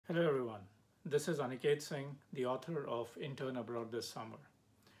Hello everyone, this is Aniket Singh, the author of Intern Abroad this summer.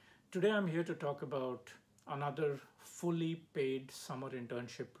 Today I'm here to talk about another fully paid summer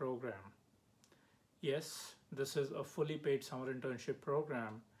internship program. Yes, this is a fully paid summer internship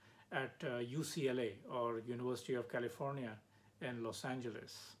program at UCLA or University of California in Los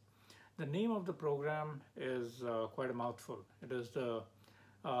Angeles. The name of the program is quite a mouthful. It is the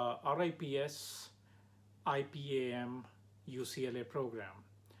RIPS IPAM UCLA program.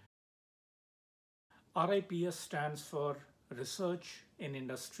 RIPS stands for Research in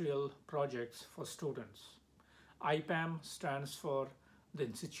Industrial Projects for Students. IPAM stands for the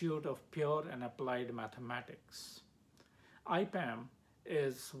Institute of Pure and Applied Mathematics. IPAM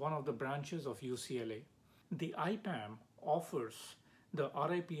is one of the branches of UCLA. The IPAM offers the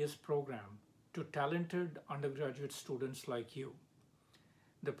RIPS program to talented undergraduate students like you.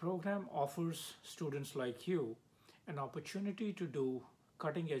 The program offers students like you an opportunity to do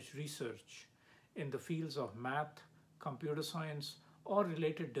cutting-edge research in the fields of math, computer science, or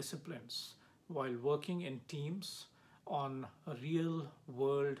related disciplines while working in teams on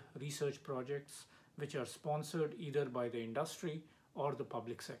real-world research projects which are sponsored either by the industry or the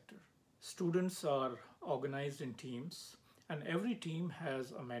public sector. Students are organized in teams, and every team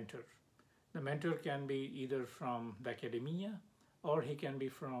has a mentor. The mentor can be either from the academia or he can be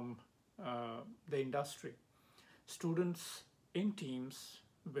from the industry. Students in teams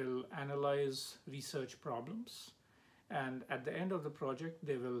will analyze research problems, and at the end of the project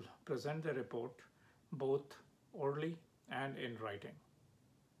they will present their report both orally and in writing.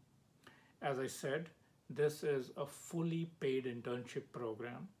 As I said, this is a fully paid internship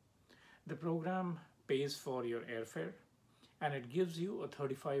program. The program pays for your airfare and it gives you a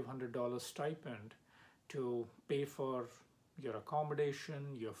 $3,500 stipend to pay for your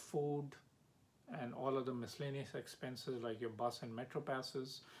accommodation, your food, and all of the miscellaneous expenses like your bus and metro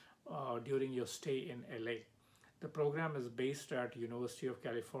passes during your stay in LA. The program is based at University of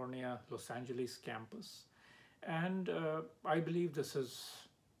California, Los Angeles campus, and I believe this is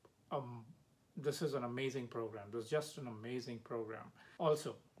an amazing program. This is just an amazing program.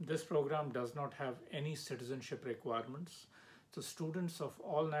 Also, this program does not have any citizenship requirements. So students of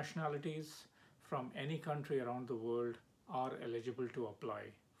all nationalities from any country around the world are eligible to apply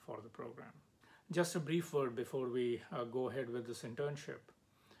for the program. Just a brief word before we go ahead with this internship.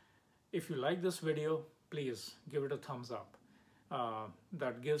 If you like this video, please give it a thumbs up.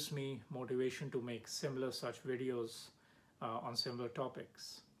 That gives me motivation to make similar such videos on similar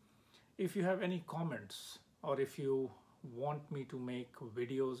topics. If you have any comments or if you want me to make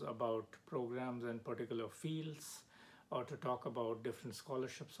videos about programs in particular fields or to talk about different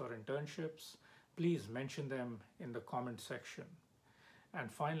scholarships or internships, please mention them in the comment section.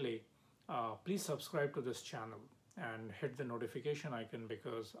 And finally, please subscribe to this channel and hit the notification icon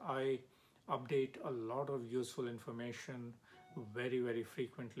because I update a lot of useful information very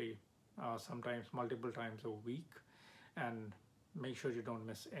frequently, sometimes multiple times a week, and make sure you don't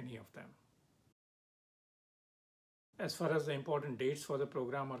miss any of them. As far as the important dates for the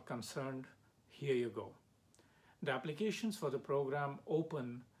program are concerned, here you go. The applications for the program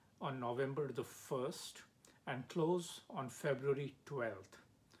open on November the 1st and close on February 12th.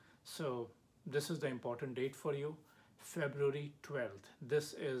 So this is the important date for you, February 12th.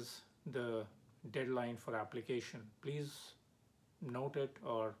 This is the deadline for application. Please note it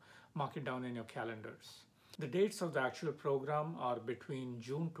or mark it down in your calendars. The dates of the actual program are between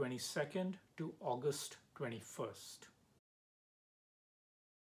June 22nd to August 21st.